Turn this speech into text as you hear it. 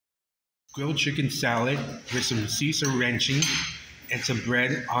grilled chicken salad with some Caesar ranching and some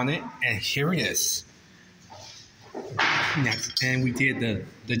bread on it. And here it is. Next, and we did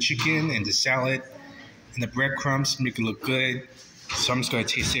the chicken and the salad and the breadcrumbs to make it look good. So I'm just going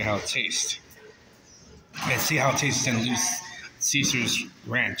to see how it tastes. And see how it tastes in loose Caesar's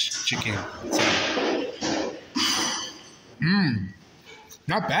ranch chicken salad.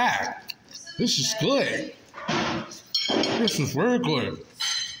 Not bad. This is good. This is very good.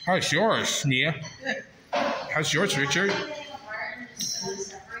 How's yours, Nia? How's yours, Richard?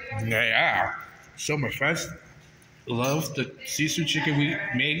 Yeah. So my friends love the Caesar chicken we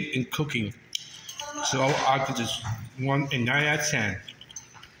made in cooking. So I did this 1 and 9 out of 10.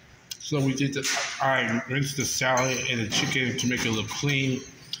 So we did I rinsed the salad and the chicken to make it look clean.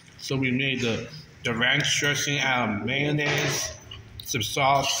 So we made the ranch dressing out of mayonnaise, some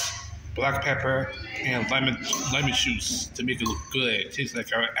sauce, black pepper, and lemon juice to make it look good. It tastes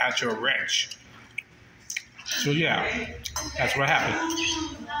like our actual ranch. So yeah, that's what happened.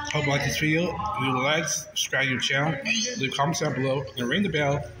 Hope you like this video. Leave a like, subscribe to your channel, leave comments down below, and ring the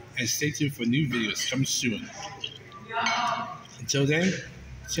bell, and stay tuned for new videos coming soon. Until then,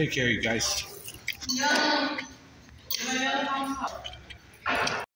 take care, you guys.